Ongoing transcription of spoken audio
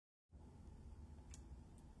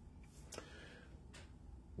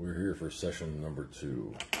We're here for session number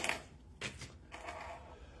 2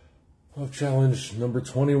 of challenge number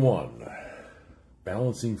 21.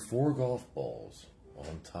 Balancing 4 golf balls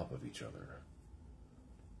on top of each other.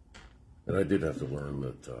 And I did have to learn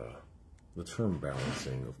that the term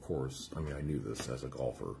balancing, of course, I mean, I knew this as a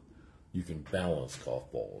golfer. You can balance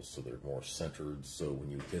golf balls so they're more centered, so when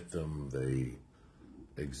you hit them, they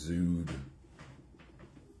exude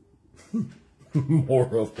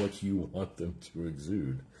more of what you want them to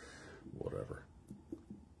exude. Whatever.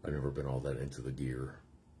 I've never been all that into the gear.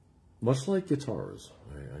 Much like guitars.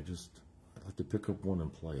 I like to pick up one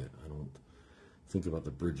and play it. I don't think about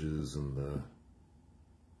the bridges and the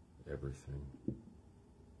everything.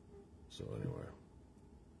 So anyway,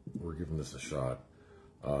 we're giving this a shot.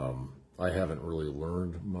 I haven't really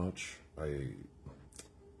learned much.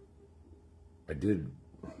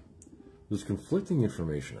 There's conflicting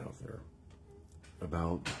information out there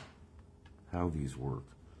about how these work.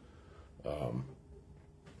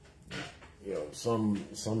 You know, some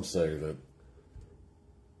say that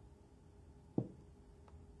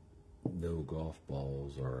no golf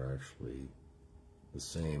balls are actually the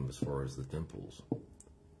same as far as the dimples,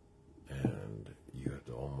 and you have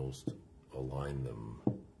to almost align them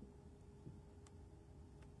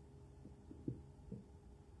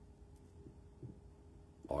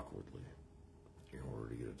awkwardly in order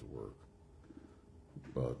to get it to work.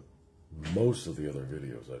 But most of the other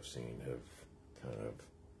videos I've seen have kind of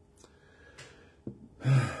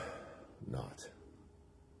not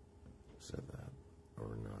said that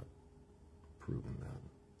or not proven that.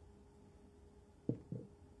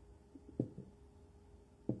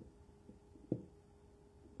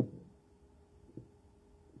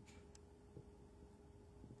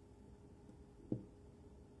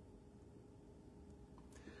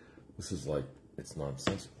 This is like, it's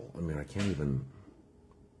nonsensical. I mean, I can't even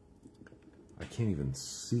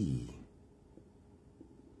see.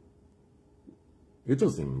 It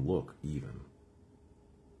doesn't even look even.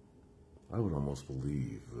 I would almost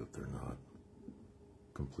believe that they're not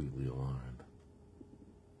completely aligned,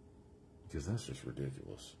 because that's just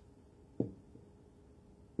ridiculous. And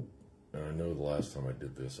I know the last time I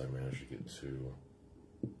did this, I managed to get 2.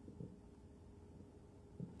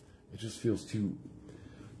 It just feels too...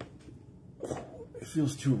 It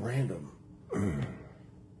feels too random.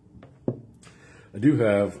 I do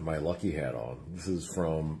have my lucky hat on. This is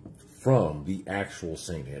from the actual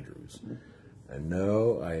St. Andrews. And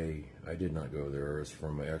no, I did not go there. It's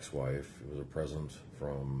from my ex-wife. It was a present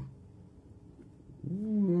from,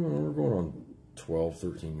 we're going on 12,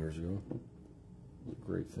 13 years ago. It was a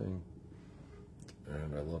great thing.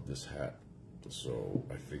 And I love this hat, so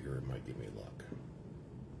I figure it might give me luck.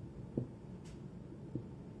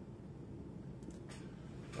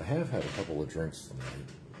 I have had a couple of drinks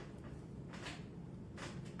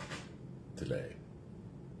today.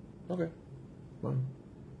 Okay, fine,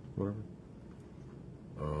 whatever.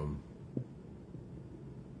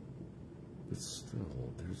 But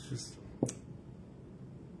still, there's just...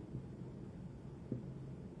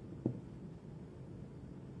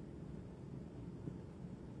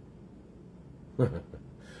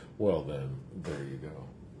 Well then, there you go.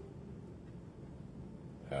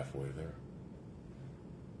 Halfway there.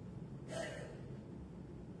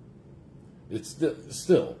 It's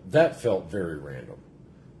still, that felt very random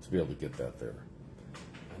to be able to get that there.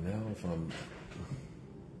 And now if I'm...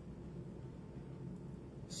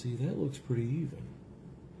 See, that looks pretty even.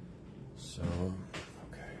 So,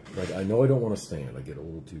 okay. But I know I don't want to stand. I get a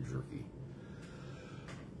little too jerky.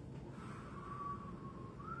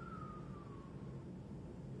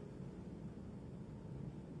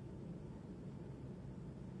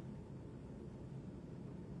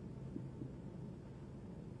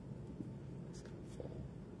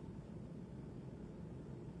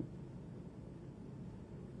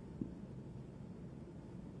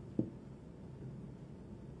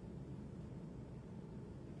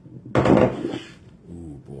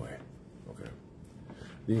 Ooh, boy. Okay.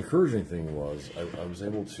 The encouraging thing was I was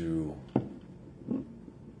able to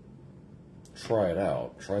try it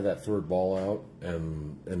out, try that third ball out,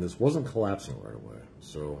 and this wasn't collapsing right away.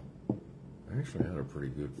 So I actually had a pretty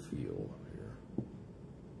good feel here.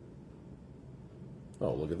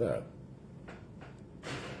 Oh, look at that.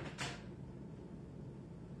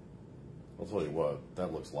 I'll tell you what,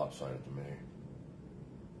 that looks lopsided to me.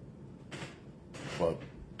 But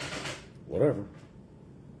whatever.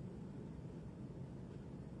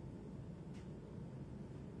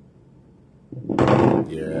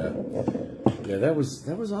 Yeah, that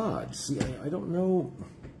was odd. See, I don't know.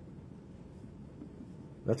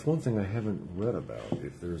 That's one thing I haven't read about.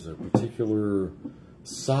 If there's a particular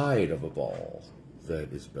side of a ball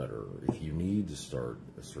that is better if you need to start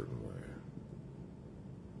a certain way.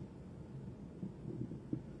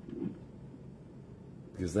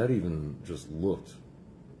 Because that even just looked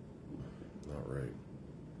not right.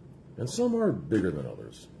 And some are bigger than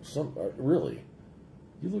others. Some, really,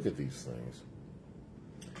 you look at these things,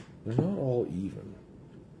 they're not all even.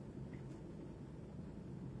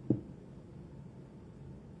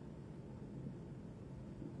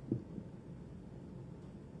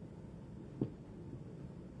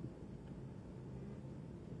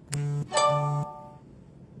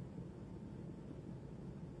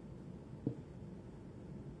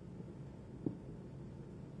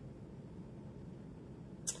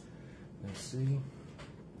 See?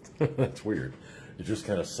 That's weird. It just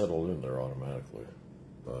kind of settled in there automatically.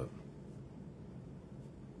 But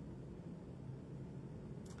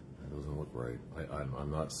that doesn't look right.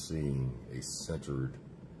 I'm not seeing a centered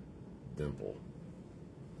dimple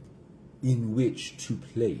in which to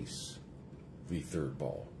place the third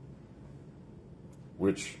ball.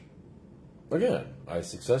 Which, again, I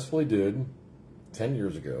successfully did 10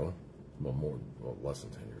 years ago. Well, less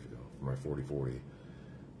than 10 years ago, for my 40-40.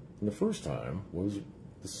 And the first time was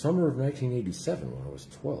the summer of 1987 when I was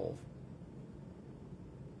 12.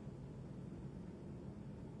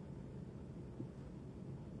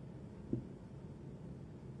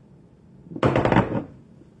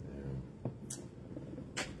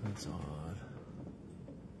 That's odd.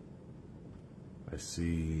 I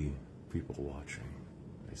see people watching.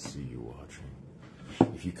 I see you watching.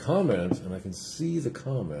 If you comment, and I can see the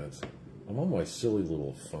comments, I'm on my silly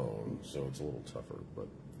little phone, so it's a little tougher, but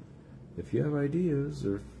if you have ideas,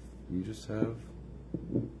 or if you just have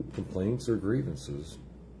complaints or grievances,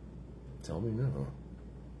 tell me now.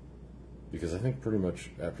 Because I think pretty much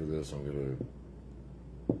after this, I'm going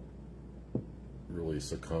to really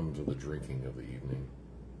succumb to the drinking of the evening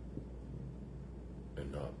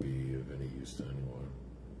and not be of any use to anyone.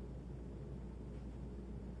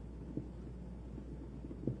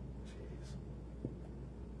 Jeez.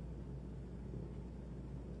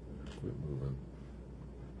 Quit moving.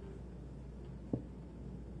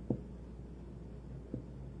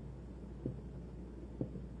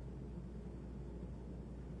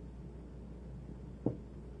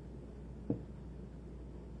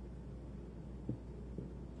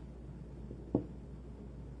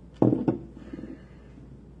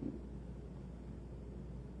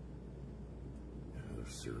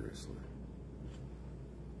 Seriously.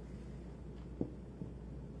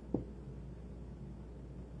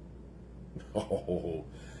 Oh,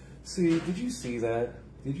 see, did you see that?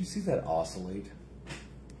 Did you see that oscillate?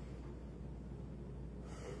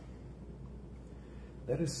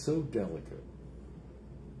 That is so delicate.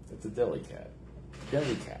 It's a delicat.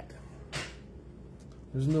 Delicat.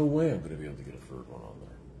 There's no way I'm going to be able to get a third one on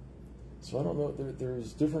there. So I don't know.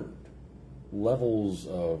 There's different levels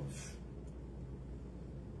of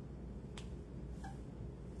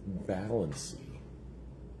balancy.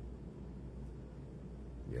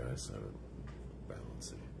 Yeah, I said it.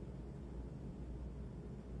 Balancy.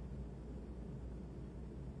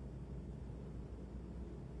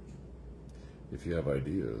 If you have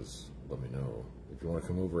ideas, let me know. If you want to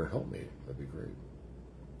come over and help me, that'd be great.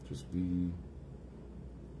 Just be,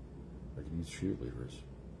 I can use cheerleaders.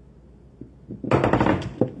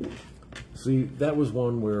 See, that was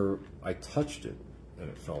one where I touched it and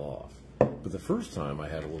it fell off. But the first time I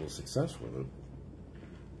had a little success with it,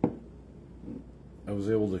 I was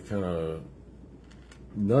able to kind of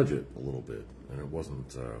nudge it a little bit, and it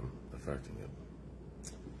wasn't affecting it.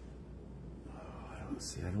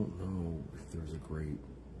 I don't know if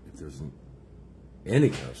there's any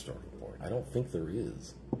kind of starting point. I don't think there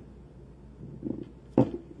is.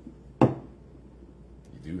 You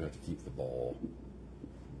do have to keep the ball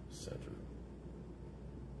centered.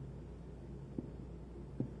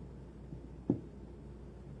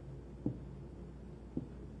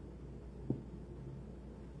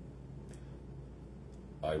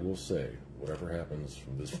 I will say, whatever happens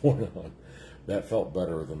from this point on, that felt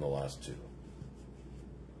better than the last two.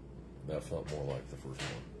 That felt more like the first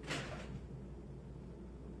one.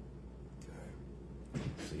 Okay.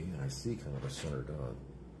 See, I see kind of a center dot.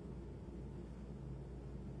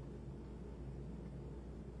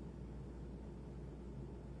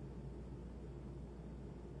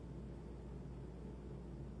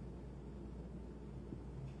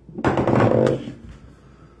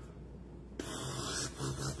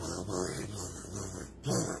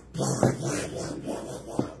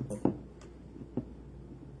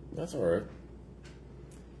 That's all right.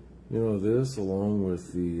 You know, this along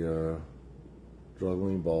with the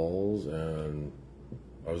juggling balls, and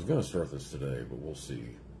I was going to start this today, but we'll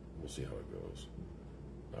see We'll see how it goes.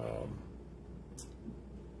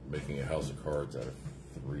 Making a house of cards out of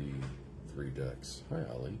three decks. Hi,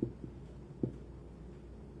 Ollie.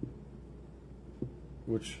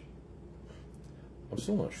 Which, I'm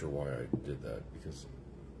still not sure why I did that, because,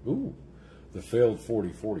 ooh, the failed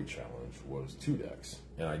 40-40 challenge was 2 decks,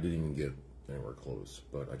 and I didn't even get anywhere close,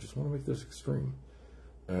 but I just want to make this extreme,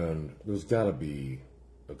 and there's got to be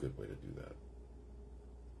a good way to do that.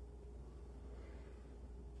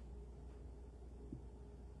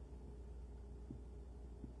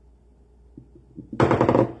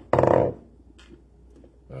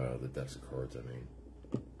 The decks of cards, I mean.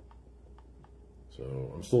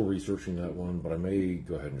 So I'm still researching that one, but I may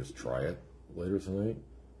go ahead and just try it later tonight.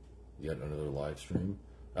 Yet another live stream.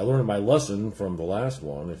 I learned my lesson from the last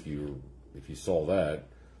one. If you saw that,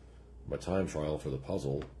 my time trial for the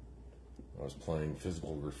puzzle, I was playing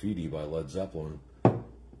Physical Graffiti by Led Zeppelin, and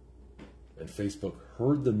Facebook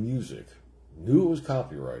heard the music, knew it was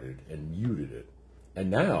copyrighted, and muted it.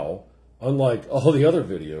 And now, unlike all the other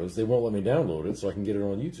videos, they won't let me download it so I can get it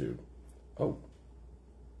on YouTube. Oh.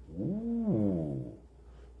 Ooh.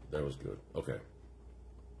 That was good. Okay.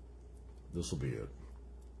 This will be it.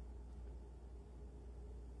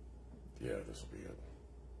 Yeah, this will be it.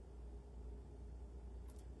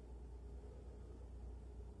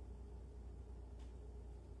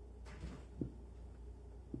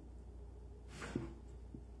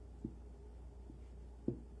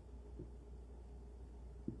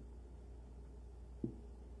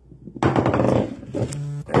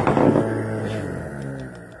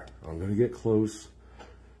 I'm going to get close,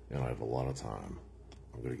 and I have a lot of time.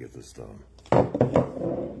 I'm going to get this done.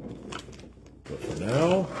 But for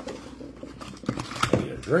now, I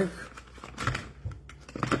need a drink,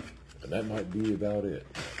 and that might be about it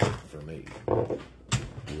for me.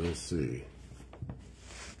 We'll see.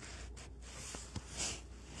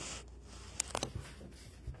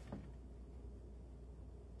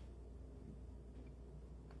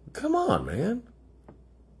 Come on, man.